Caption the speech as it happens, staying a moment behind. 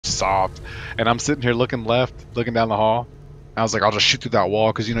soft. And I'm sitting here looking left, looking down the hall. I was like, I'll just shoot through that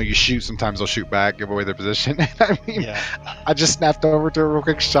wall because you know you shoot. Sometimes they'll shoot back, give away their position. I mean, Yeah. I just snapped over to a real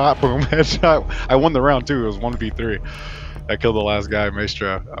quick shot, boom, headshot. I won the round too. It was 1v3. I killed the last guy,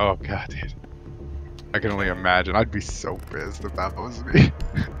 Maestro. Oh god, dude. I can only imagine. I'd be so pissed if that was me.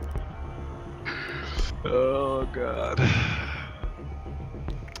 Oh god.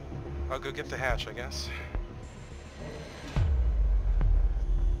 I'll go get the hatch, I guess.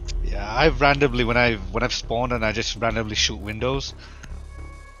 Yeah, I've randomly when I've spawned and I just randomly shoot windows,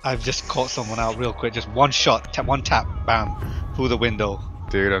 I've just caught someone out real quick, just one shot, one tap, bam, through the window.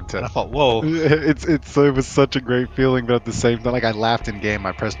 Dude, I'm And telling I thought, whoa. it was such a great feeling, but at the same time, like I laughed in game.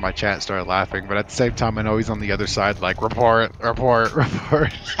 I pressed my chat and started laughing, but at the same time, I know he's on the other side, like report.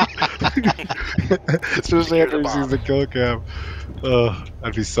 Especially after he sees the kill cam. Oh,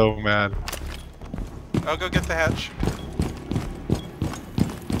 I'd be so mad. I'll go get the hatch.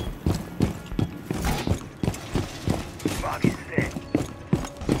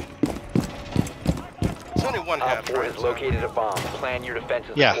 It's only one hatch. Op 4 has located a bomb. Plan your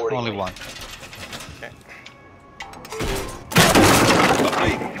defenses Yeah, accordingly. only one. Okay.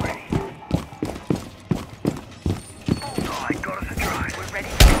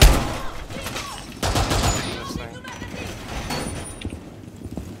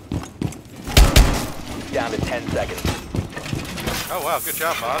 Down to 10 seconds. Oh wow, good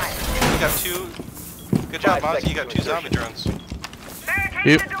job, Moz. You got two. Good job, Moz. You got two zombie drones.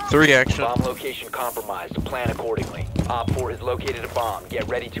 Yep, 3 action. Bomb location compromised. Plan accordingly. Op 4 has located a bomb. Get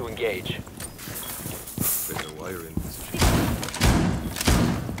ready to engage.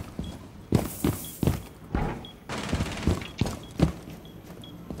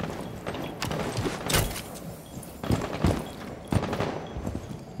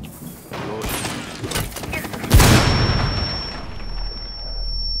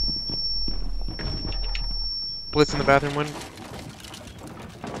 Blitz in the bathroom window.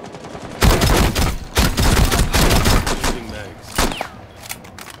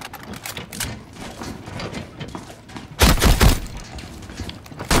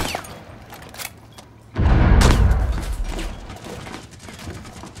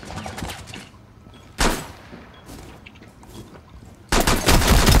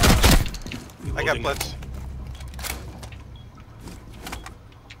 I got blitz.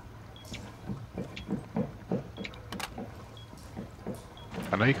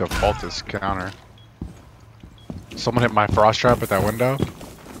 I know you could fault this counter. Someone hit my frost trap at that window.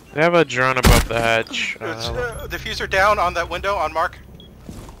 They have a drone above the hatch. Diffuser down on that window on Mark.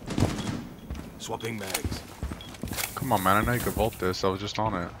 Swapping mags. Come on, man. I know you could vault this. I was just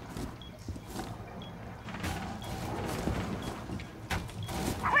on it.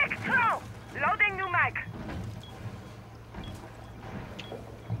 Quick throw! Loading new mag.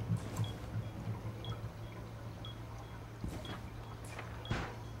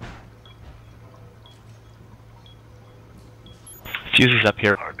 Fuse is up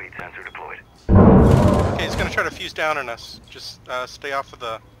here. Heartbeat sensor deployed. Okay, he's gonna try to fuse down on us. Just stay off of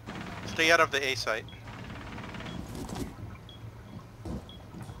the, stay out of the A site.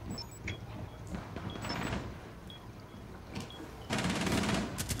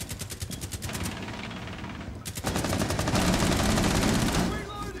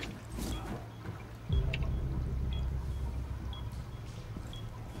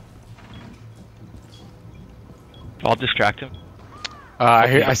 I'll distract him.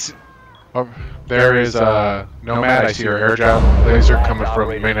 I see. Oh, there is Nomad. I see your air drop laser coming from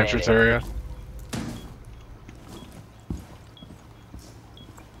the main entrance area.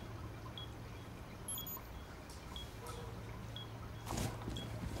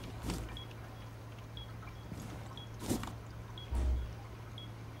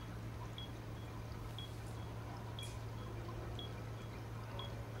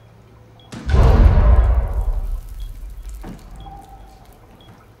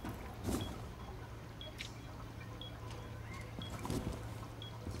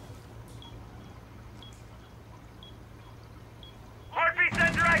 Heartbeat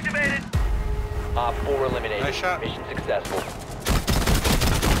sensor activated. Op 4 eliminated. Nice shot. Mission successful.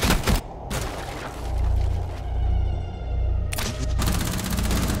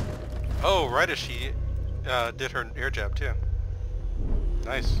 Oh, right as she did her air jab too.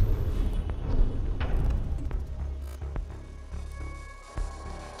 Nice.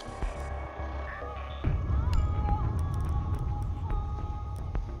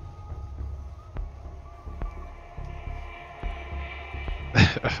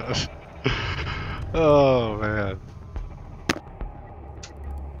 Oh man.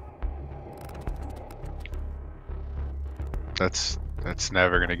 That's That's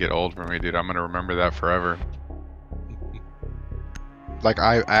never gonna get old for me, dude. I'm gonna remember that forever. Like,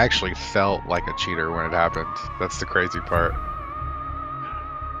 I actually felt like a cheater when it happened. That's the crazy part.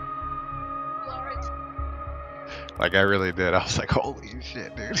 Like, I really did. I was like, holy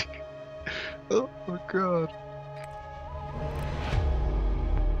shit, dude. Oh my god.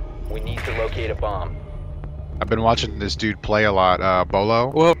 We need to locate a bomb. I've been watching this dude play a lot, Bolo.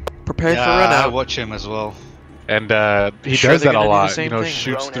 Well, prepare Yeah, for run I out. watch him as well. And he Sure does they're that a gonna do the lot, same you know, thing?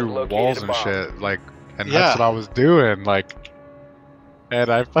 shoots Drone has through located walls a and bomb. shit, like, and Yeah. that's what I was doing, like, and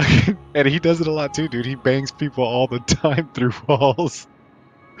I fucking, and he does it a lot too, dude. He bangs people all the time through walls.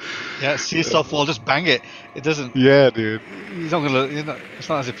 Yeah, see yourself fall, just bang it. It doesn't. Yeah, dude. You're not gonna. It's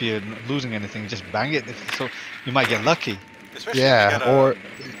not as if you're losing anything. Just bang it. So you might get lucky. Especially Yeah, if you get a or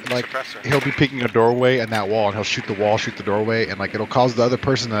like suppressor. he'll be picking a doorway in that wall, and he'll shoot the wall, shoot the doorway, and like it'll cause the other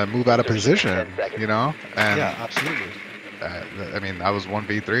person to move out of position, you know? And Yeah, absolutely. I mean, I was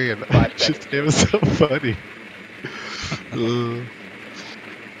 1v3, and 5 it was so funny. The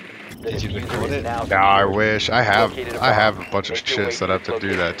Did you diffuser record is it? now No, I secured. wish. I have a bunch of Make your shit way set to up its to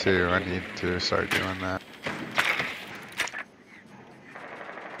do that location. too. I need to start doing that.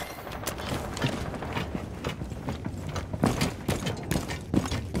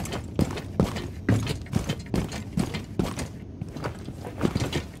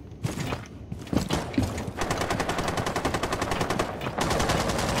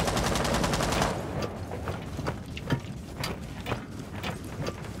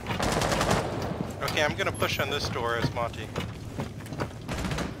 Okay, I'm gonna push on this door as Monty.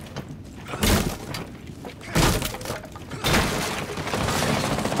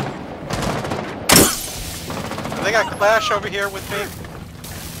 They got Clash over here with me.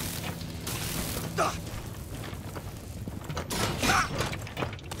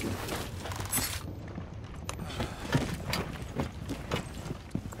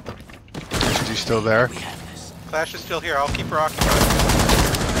 Is he still there? Clash is still here. I'll keep her occupied.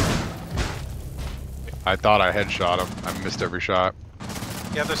 I thought I headshot him. I missed every shot.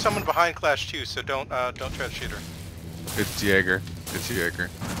 Yeah, there's someone behind Clash too, so don't try to shoot her. It's Jaeger. It's Jaeger.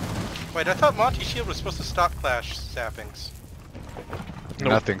 Wait, I thought Monty Shield was supposed to stop Clash zappings. Nope.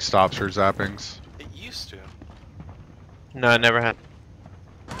 Nothing stops her zappings. It used to. No, I never had.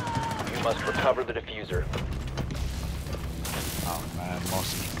 You must recover the diffuser. Oh man,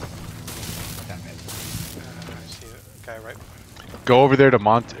 Mossy. Damn it. I see the guy right. Go over there to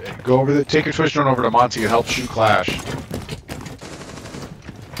Monty. Go over there. Take your twitch drone over to Monty and help shoot Clash.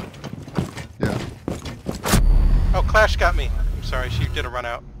 Yeah. Oh, Clash got me. I'm sorry, she did a run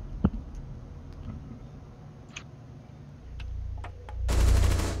out.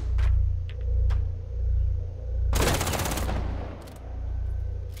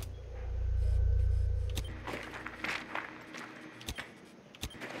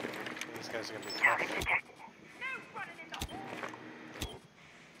 These guys are gonna be tough.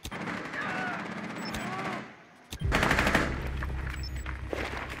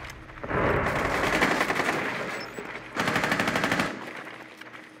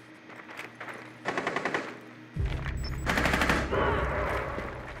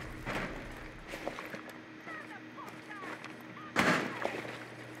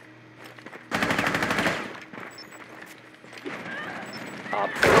 Op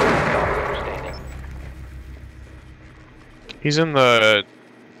 4 operator standing. He's in the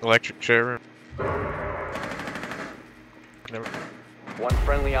electric chair room. Never. One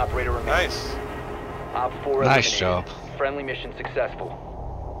friendly operator remains. Nice. Op 4 Nice eliminated. job. Friendly mission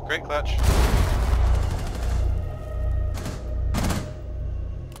successful. Great clutch.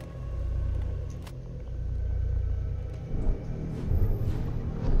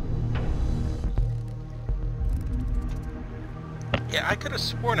 Yeah, I could have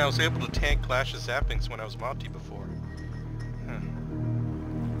sworn I was able to tank Clash's zappings when I was Monty before. Huh.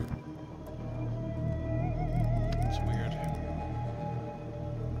 It's weird.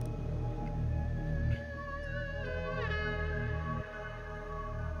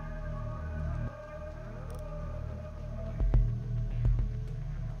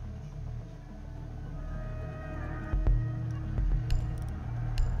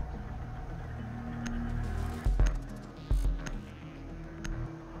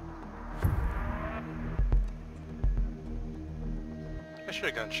 I should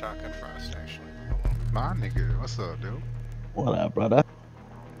have gone shotgun frost actually. Oh well. My nigga, what's up, dude? What up, brother?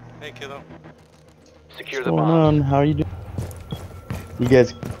 Hey kiddo. Secure What's the going bomb. on? How are you doing? You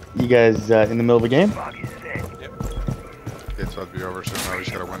guys in the middle of a game? It's about to be over soon. I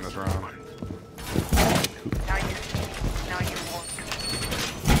just gotta win this round. Now you won't.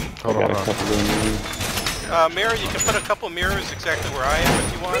 Hold Got on. a couple of Mirror, you can put a couple mirrors exactly where I am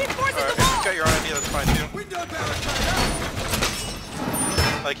if you want. If you've got your own idea, that's fine too.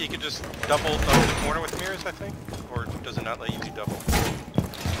 Like you could just double the corner with mirrors, I think? Or does it not let you do double?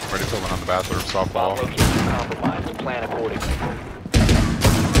 Ready filming on the bathroom softball. Bomb location compromised. Plan accordingly.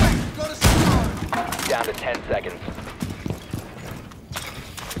 Down to 10 seconds.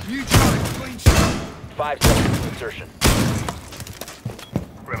 5 seconds to insertion.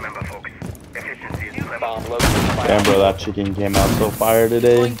 Remember, folks, efficiency is Bomb located. Damn, bro, that chicken came out so fire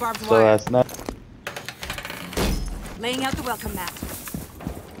today. Going barbed So wire. last night. Laying out the welcome mat.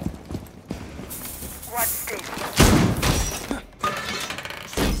 Watch this.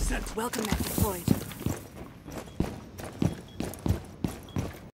 Welcome mat deployed.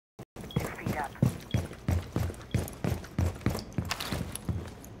 Speed up.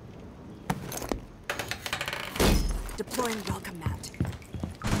 Deploying welcome mat.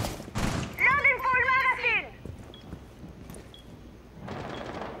 Loading full magazine.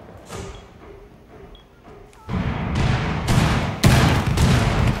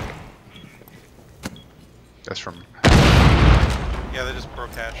 That's from. Yeah, they just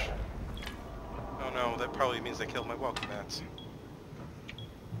broke hatch. Oh no, that probably means they killed my welcome mats.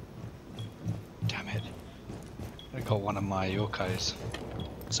 Damn it. I got one of my yokais.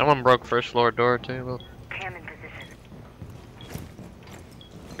 Someone broke first floor door too. Cam in position.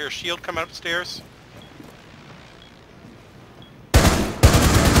 Here, shield coming upstairs.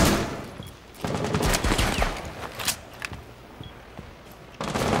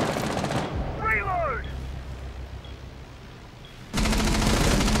 Reload.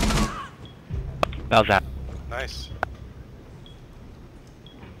 That was that. Nice.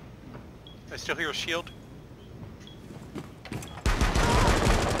 I still hear a shield.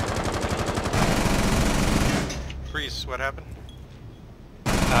 Freeze, what happened?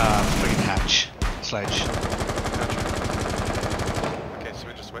 Friggin' hatch. Sledge. Gotcha. Okay, so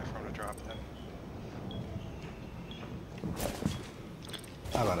we just wait for him to drop then.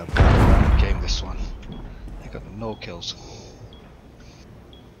 I got a bad game this one. I got no kills.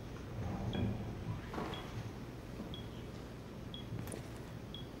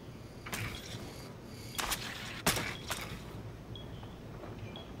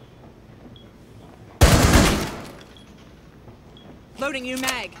 Loading new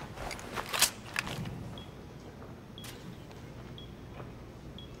mag.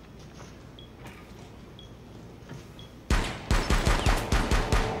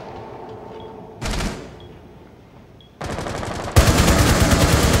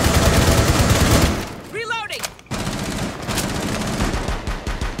 Reloading.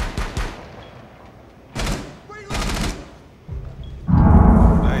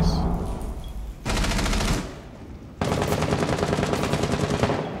 Nice.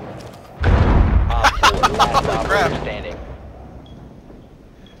 Op 4, last operator crap. standing.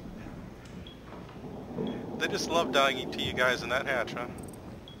 They just love dying to you guys in that hatch, huh?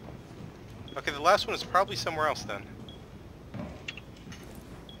 Okay, the last one is probably somewhere else then.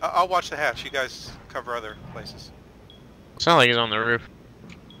 I'll watch the hatch. You guys cover other places. It's not like he's on the roof.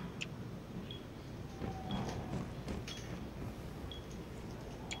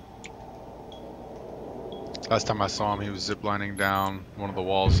 Last time I saw him, he was ziplining down one of the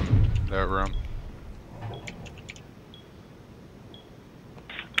walls in that room.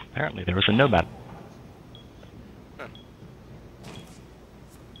 Apparently there was a nomad.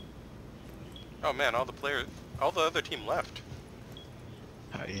 Oh man, all the other team left.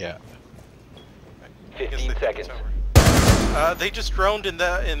 Yeah. I guess 15 they think seconds. it's over. They just droned in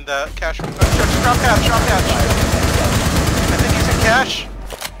the cache. Drop hatch, drop hatch. I think he's in cache.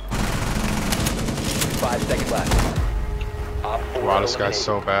 5 seconds left. Op 4 Wow, this guy's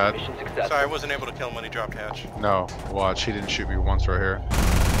so bad. Mission successful. Sorry, I wasn't able to kill him when he dropped hatch. No, watch, he didn't shoot me once right here.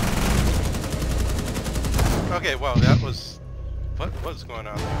 Okay, well that was what was going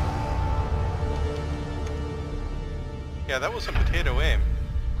on there? Yeah, that was some potato aim.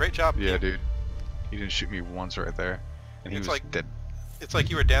 Great job. Yeah, team. dude. He didn't shoot me once right there. And he It's was like- dead. It's like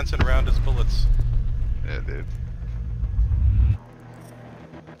you were dancing around his bullets. Yeah, dude.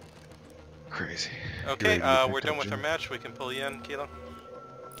 Crazy. Okay, Get ready to we're get done that with our gym. match. We can pull you in, Kilo.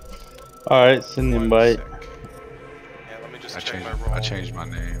 Alright, send the invite. Sick. Yeah, let me just I check changed, my roll. I changed my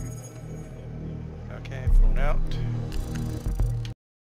name. Okay, pulling out.